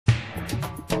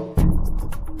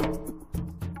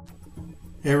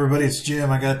Hey everybody, it's Jim.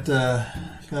 I got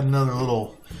another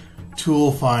little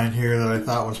tool find here that I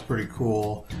thought was pretty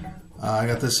cool. I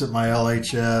got this at my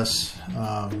LHS,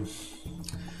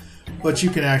 but you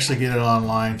can actually get it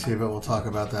online too, but we'll talk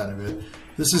about that in a bit.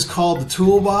 This is called the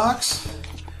Toolbox.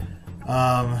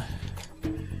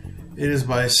 It is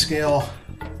by Scale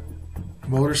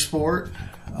Motorsport.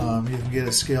 You can get it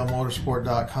at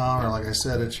scalemotorsport.com, or like I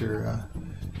said, at your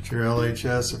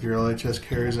LHS, if your LHS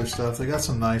carries their stuff. They got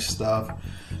some nice stuff.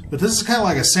 But this is kind of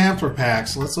like a sampler pack,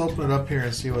 so let's open it up here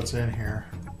and see what's in here.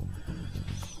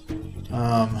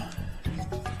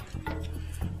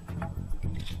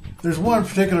 There's one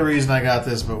particular reason I got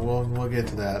this, but we'll get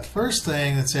to that. First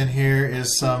thing that's in here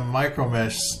is some micro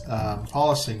mesh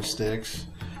polishing sticks.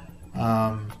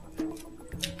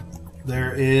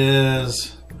 There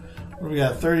is, what do we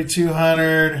got?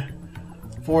 3,200,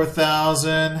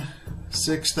 4,000,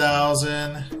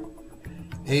 6,000,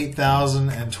 8,000,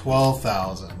 and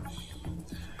 12,000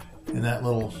 in that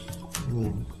little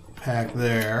pack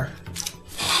there.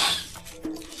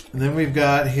 And then we've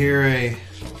got here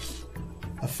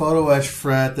a photo etch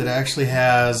fret that actually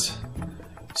has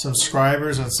some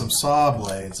scribers and some saw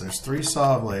blades. There's 3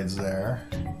 saw blades there,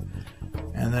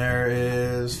 and there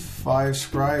is 5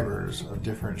 scribers of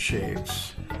different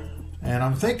shapes. And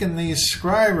I'm thinking these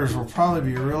scribers will probably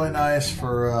be really nice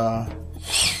for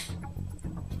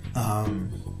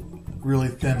really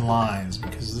thin lines,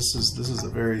 because this is a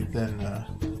very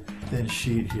thin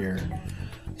sheet here.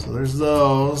 So there's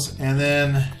those, and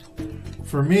then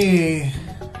for me,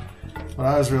 what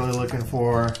I was really looking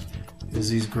for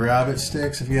is these grab it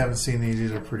sticks. If you haven't seen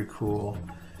these are pretty cool.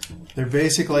 They're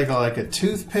basically like a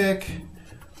toothpick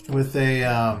with a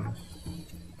I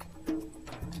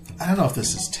don't know if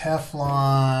this is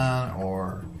Teflon,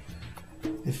 or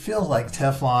it feels like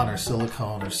Teflon or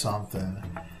silicone or something.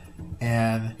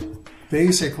 And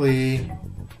basically,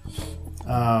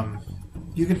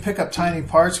 you can pick up tiny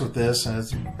parts with this, and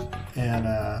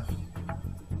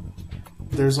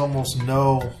there's almost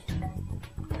no.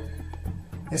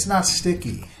 It's not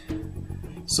sticky.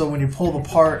 So when you pull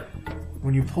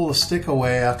the stick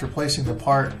away after placing the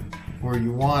part where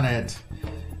you want it,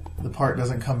 the part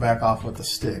doesn't come back off with the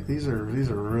stick. These are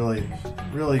really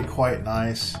quite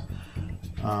nice.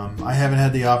 I haven't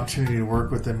had the opportunity to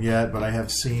work with them yet, but I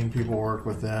have seen people work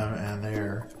with them, and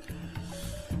they're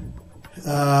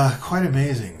quite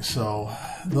amazing. So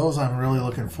those I'm really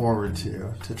looking forward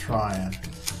to trying.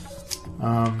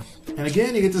 And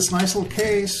again, you get this nice little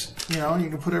case. You know, you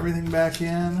can put everything back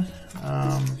in.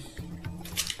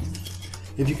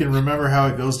 If you can remember how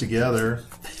it goes together.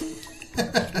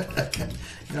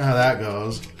 You know how that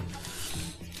goes.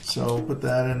 So we'll put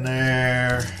that in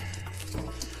there,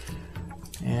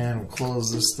 and we'll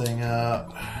close this thing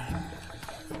up. I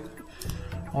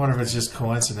wonder if it's just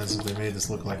coincidence that they made this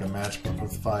look like a matchbook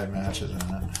with 5 matches in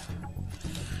it.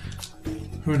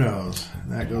 Who knows?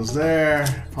 That goes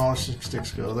there. Polishing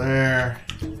sticks go there.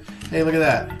 Hey, look at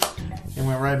that. It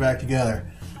went right back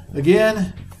together.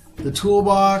 Again, the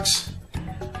Toolbox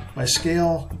by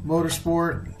Scale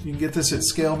Motorsport. You can get this at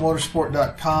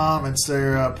scalemotorsport.com. It's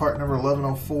their part number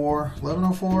 1104.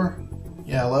 1104?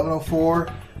 Yeah, 1104.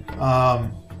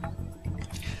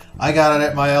 I got it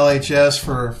at my LHS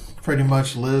for pretty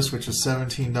much list, which was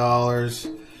 $17.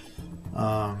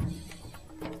 I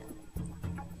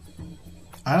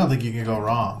don't think you can go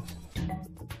wrong.